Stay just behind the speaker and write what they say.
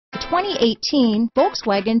2018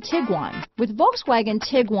 Volkswagen Tiguan. With Volkswagen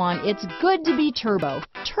Tiguan, it's good to be turbo.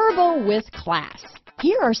 Turbo with class.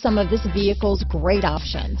 Here are some of this vehicle's great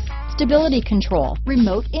options: stability control,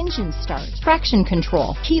 remote engine start, traction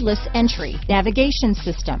control, keyless entry, navigation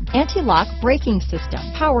system, anti-lock braking system,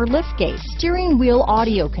 power liftgate, steering wheel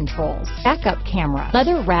audio controls, backup camera,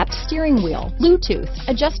 leather-wrapped steering wheel, Bluetooth,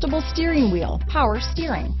 adjustable steering wheel, power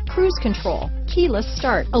steering, cruise control, keyless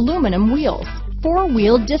start, aluminum wheels,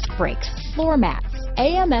 four-wheel disc brakes, floor mats,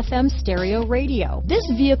 AM/FM stereo radio. This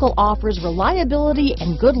vehicle offers reliability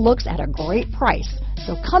and good looks at a great price.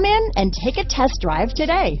 So come in and take a test drive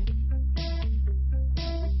today.